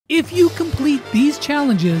If you complete these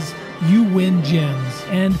challenges, you win gems.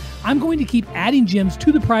 And I'm going to keep adding gems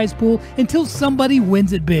to the prize pool until somebody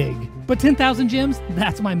wins it big. But 10,000 gems,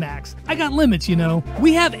 that's my max. I got limits, you know.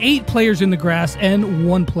 We have 8 players in the grass and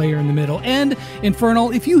 1 player in the middle. And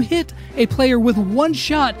Infernal, if you hit a player with 1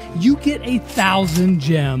 shot, you get 1,000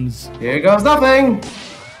 gems. Here goes nothing.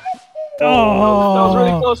 Oh, that was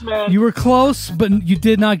really close, man. You were close, but you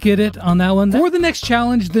did not get it on that one. For the next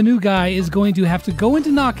challenge, the new guy is going to have to go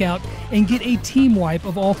into knockout and get a team wipe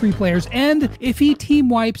of all 3 players. And if he team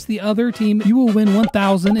wipes the other team, you will win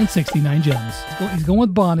 1,069 gems. He's going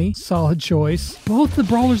with Bonnie. Solid choice. Both the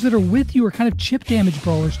brawlers that are with you are kind of chip damage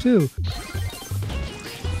brawlers, too.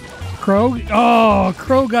 Crow. Oh,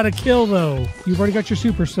 Crow got a kill, though. You've already got your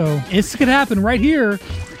super, so this could happen right here.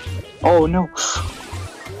 Oh, no.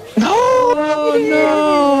 Oh,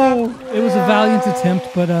 no! It was a valiant attempt,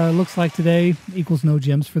 but looks like today equals no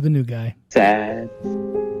gems for the new guy. Sad.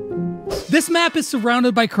 This map is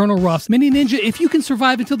surrounded by Colonel Ruffs. Mini Ninja, if you can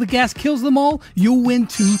survive until the gas kills them all, you'll win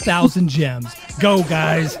 2,000 gems. Go,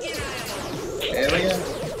 guys. There we go.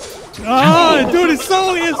 Oh, dude, it's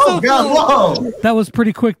so God, close. whoa. That was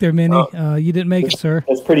pretty quick there, Minnie. You didn't make it, sir.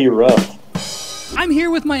 That's pretty rough. I'm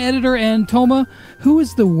here with my editor, and Toma, who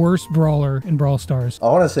is the worst brawler in Brawl Stars? I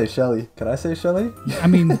want to say Shelly. Can I say Shelly? I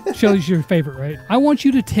mean, Shelly's your favorite, right? I want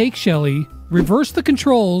you to take Shelly, reverse the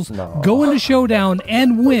controls, go into Showdown,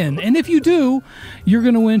 and win. And if you do, you're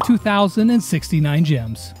going to win 2,069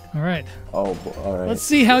 gems. All right. Oh, all right. Let's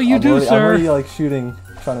see how you do, I'm sir. already like shooting,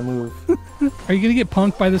 trying to move. Are you going to get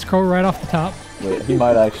punked by this crow right off the top? Wait, he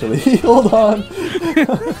might actually. Hold on.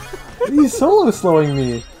 He's solo slowing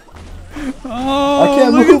me. Oh, I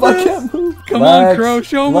can't move. I can't move. Come on, Crow.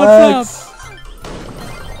 Show him what's up.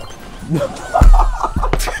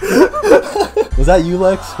 Was that you,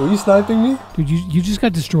 Lex? Were you sniping me? Dude, you just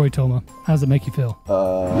got destroyed, Toma. How does it make you feel?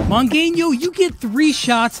 Mongaño, you get 3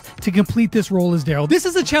 shots to complete this role as Daryl. This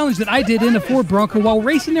is a challenge that I did in a Ford Bronco while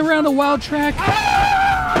racing around a wild track.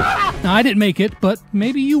 Now, I didn't make it, but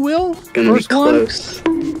maybe you will. First one.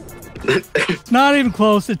 It's not even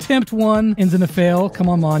close. Attempt 1 ends in a fail. Come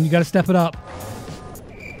on, Mon. You got to step it up.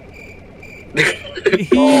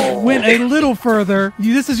 He went a little further.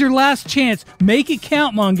 This is your last chance. Make it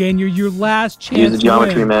count, Mongaño. Your last chance. Use the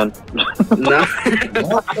geometry, man.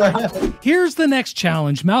 Here's the next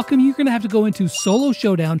challenge. Malcolm, you're going to have to go into solo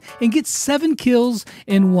showdown and get 7 kills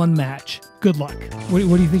in 1 match. Good luck. What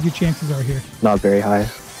do you think your chances are here? Not very high.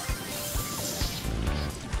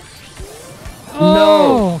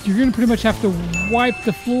 Oh, you're going to pretty much have to wipe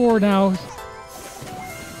the floor now.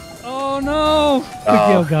 Oh, no. Good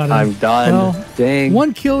kill, got him. I'm done. Well, dang.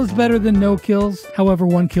 1 kill is better than no kills. However,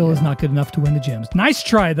 1 kill is not good enough to win the gems. Nice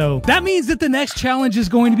try, though. That means that the next challenge is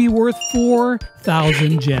going to be worth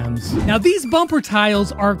 4,000 gems. Now, these bumper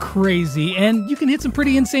tiles are crazy, and you can hit some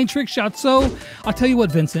pretty insane trick shots. So, I'll tell you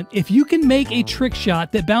what, Vincent. If you can make a trick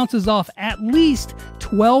shot that bounces off at least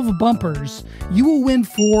 12 bumpers, you will win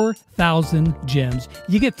 4,000 gems.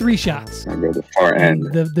 You get 3 shots. I go the far end.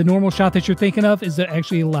 The normal shot that you're thinking of is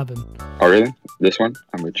actually 11. Oh, really? This one?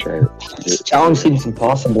 I'm gonna try it. Challenge seems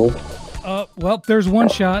impossible. Well, there's 1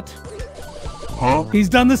 shot. Huh? He's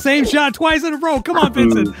done the same shot twice in a row. Come on,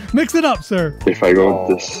 Vincent. Mix it up, sir. If I go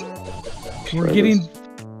with this. We're getting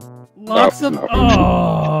lots of...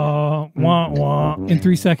 Oh, wah, wah. In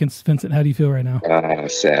 3 seconds, Vincent, how do you feel right now?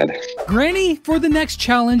 Sad. Granny, for the next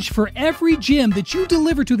challenge, for every gem that you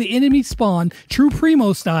deliver to the enemy spawn, true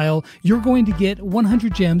Primo style, you're going to get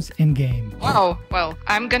 100 gems in-game. Wow, well,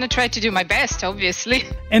 I'm gonna try to do my best, obviously.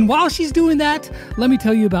 And while she's doing that, let me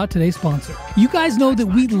tell you about today's sponsor. You guys know that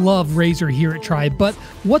we love Razor here at Tribe, but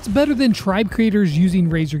what's better than Tribe creators using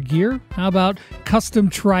Razor gear? How about custom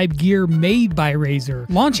Tribe gear made by Razor?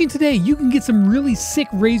 Launching today, you can get some really sick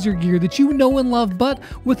Razor gear that you know and love, but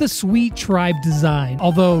with a sweet Tribe design.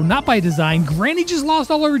 Although, not by design, Granny just lost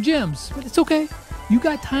all of her gems, but it's okay. You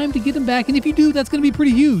got time to get them back, and if you do, that's going to be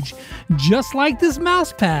pretty huge. Just like this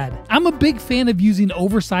mouse pad. I'm a big fan of using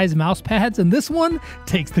oversized mouse pads, and this one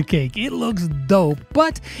takes the cake. It looks dope,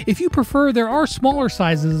 but if you prefer, there are smaller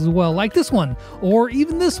sizes as well, like this one, or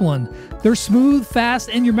even this one. They're smooth, fast,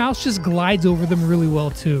 and your mouse just glides over them really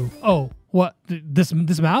well too. Oh, what? This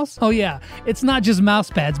mouse? Oh yeah, it's not just mouse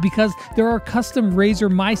pads because there are custom Razor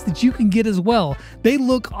mice that you can get as well. They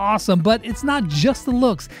look awesome, but it's not just the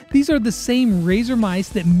looks. These are the same Razor mice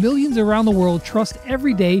that millions around the world trust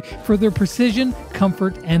every day for their precision,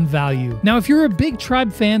 comfort, and value. Now, if you're a big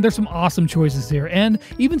Tribe fan, there's some awesome choices here, and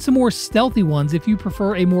even some more stealthy ones if you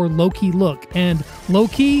prefer a more low-key look. And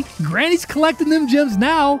low-key, Granny's collecting them gems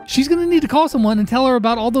now. She's gonna need to call someone and tell her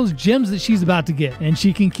about all those gems that she's about to get, and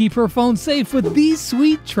she can keep her phone safe with with these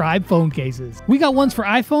sweet Tribe phone cases. We got ones for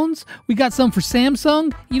iPhones. We got some for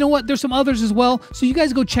Samsung. You know what? There's some others as well. So you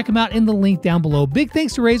guys go check them out in the link down below. Big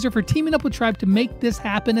thanks to Razer for teaming up with Tribe to make this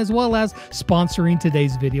happen, as well as sponsoring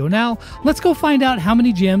today's video. Now, let's go find out how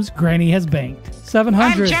many gems Granny has banked.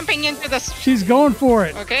 700. I'm jumping into the... She's going for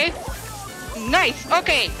it. Okay. Nice.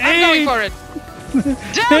 Okay, I'm going for it.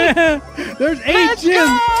 There's 8 Let's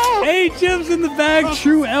gems. go! 8 gems in the bag,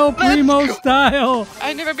 true El Primo style.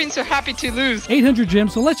 I've never been so happy to lose. 800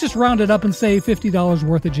 gems, so let's just round it up and say $50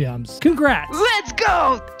 worth of gems. Congrats. Let's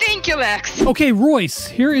go. Thank you, Lex. Okay, Royce,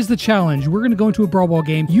 here is the challenge. We're going to go into a Brawl Ball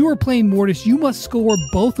game. You are playing Mortis. You must score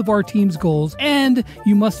both of our team's goals, and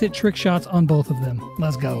you must hit trick shots on both of them.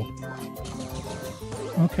 Let's go.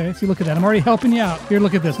 Okay, see, look at that. I'm already helping you out. Here,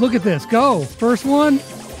 look at this. Look at this. Go. First one.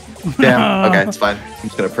 Damn. Okay, it's fine. I'm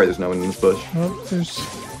just gonna pray there's no one in this bush. Oh, there's...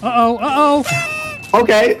 Uh-oh.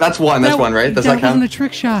 Okay, that's one. That's one, right? Does that That wasn't a count?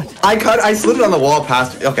 trick shot. I slid it on the wall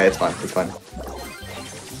past. Okay, it's fine. It's fine. I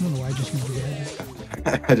don't know why I just used the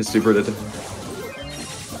edge. I just supered it.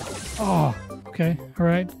 Oh, okay. All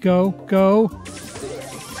right. Go. Go.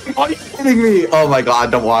 Are you kidding me? Oh my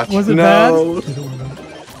god, don't watch. Was it no. bad?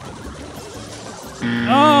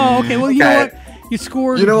 Oh, okay. Well, you know what? You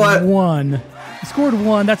scored one. You scored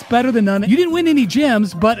one. That's better than none. You didn't win any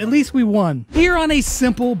gems, but at least we won. Here on a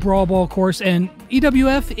simple Brawl Ball course, and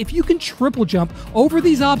EWF, if you can triple jump over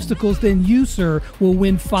these obstacles, then you, sir, will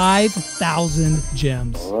win 5,000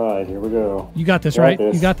 gems. All right, here we go. You got this, right?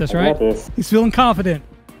 You got this, right? I got this. He's feeling confident.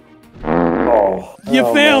 Oh, You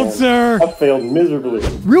failed, man. sir. I failed miserably.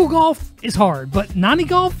 Real golf is hard, but Nani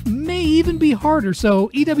golf may even be harder. So,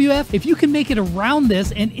 EWF, if you can make it around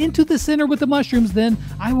this and into the center with the mushrooms, then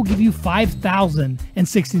I will give you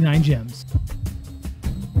 5,069 gems.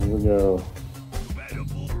 Here we go.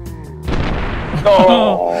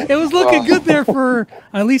 Oh, it was looking good there for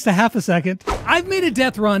at least a half a second. I've made a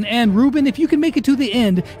death run, and Ruben, if you can make it to the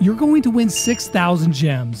end, you're going to win 6,000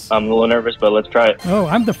 gems. I'm a little nervous, but let's try it. Oh,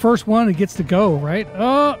 I'm the first one who gets to go, right?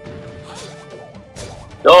 Oh,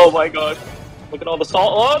 Oh my god. Look at all the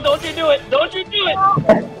salt. Oh, don't you do it. Don't you do it.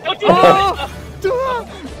 Don't you do it.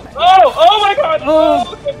 Oh my god.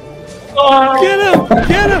 Oh. Oh.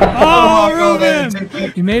 Get him! Oh,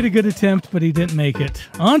 Ruben! He made a good attempt, but he didn't make it.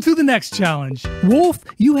 On to the next challenge. Wolf,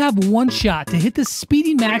 you have one shot to hit the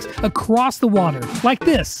speeding max across the water, like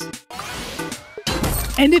this.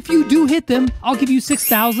 And if you do hit them, I'll give you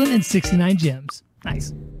 6,069 gems.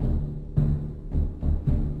 Nice.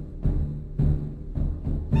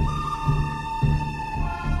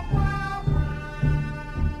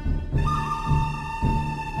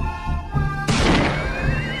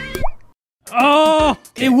 Oh,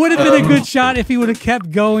 it would have been a good shot if he would have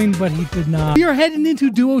kept going, but he did not. We are heading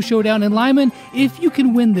into Duo Showdown, and Lyman, if you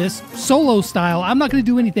can win this solo style, I'm not going to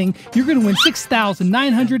do anything. You're going to win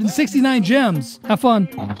 6,969 gems. Have fun.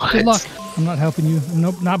 Good luck. I'm not helping you.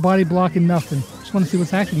 Nope, not body blocking, nothing. Just want to see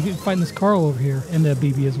what's happening. You get fighting this Carl over here, and the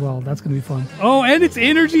BB as well. That's going to be fun. Oh, and it's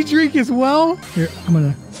energy drink as well. Here, I'm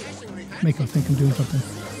going to make him think I'm doing something.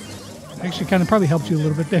 Actually, kind of probably helped you a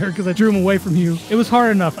little bit there because I drew him away from you. It was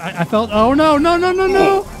hard enough. I felt, oh no.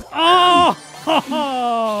 Oh!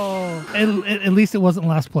 At least it wasn't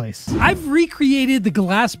last place. I've recreated the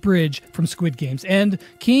glass bridge from Squid Games. And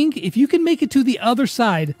King, if you can make it to the other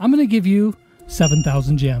side, I'm going to give you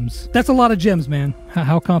 7,000 gems. That's a lot of gems, man.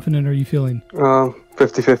 How confident are you feeling?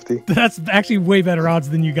 50-50. That's actually way better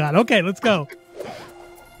odds than you got. Okay, let's go.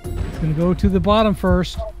 It's going to go to the bottom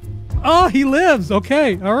first. Oh, he lives.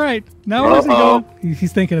 Okay. All right. Now where's he going?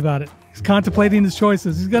 He's thinking about it. He's contemplating his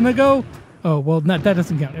choices. He's going to go. Oh, well, that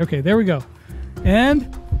doesn't count. Okay, there we go. And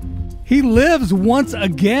he lives once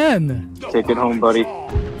again. Take it home, buddy.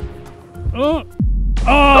 Oh.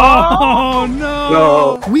 Oh,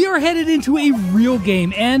 no. We are headed into a real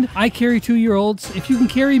game, and I carry 2-year-olds. If you can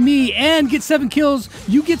carry me and get 7 kills,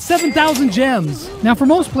 you get 7,000 gems. Now, for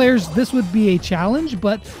most players, this would be a challenge,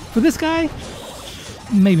 but for this guy,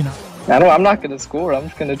 maybe not. I'm not going to score. I'm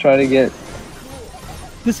just going to try to get...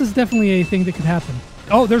 This is definitely a thing that could happen.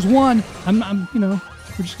 Oh, there's one. You know,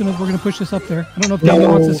 we're gonna push this up there. I don't know if Daniel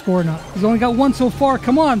wants to score or not. He's only got one so far.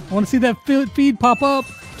 Come on. I want to see that feed pop up.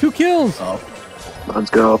 2 kills. Oh. Let's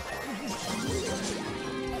go.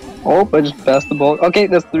 Oh, I just passed the ball. Okay,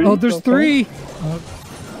 there's 3. Oh, there's 3.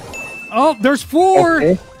 Oh, there's 4.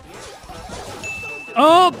 Okay.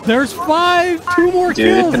 Oh, there's 5. 2 more Dude,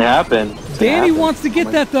 kills. it can happen. Danny wants to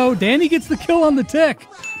get that, though. Danny gets the kill on the tick.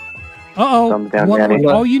 Uh-oh. Thumb down, Danny.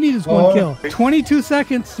 All you need is 1 kill. 22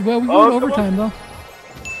 seconds. Well, we go to overtime, though.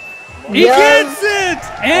 He gets it!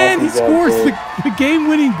 And he scores the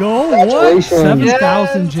game-winning goal. What? Congratulations.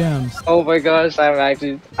 7,000 gems. Oh my gosh, I'm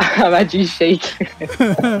actually shaking.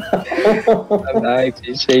 I'm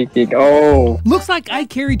actually shaking. Oh. Looks like I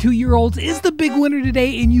Carry 2-year-olds is the big winner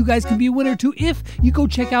today, and you guys can be a winner too if you go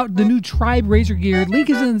check out the new Tribe Razor gear. Link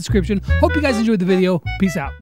is in the description. Hope you guys enjoyed the video. Peace out.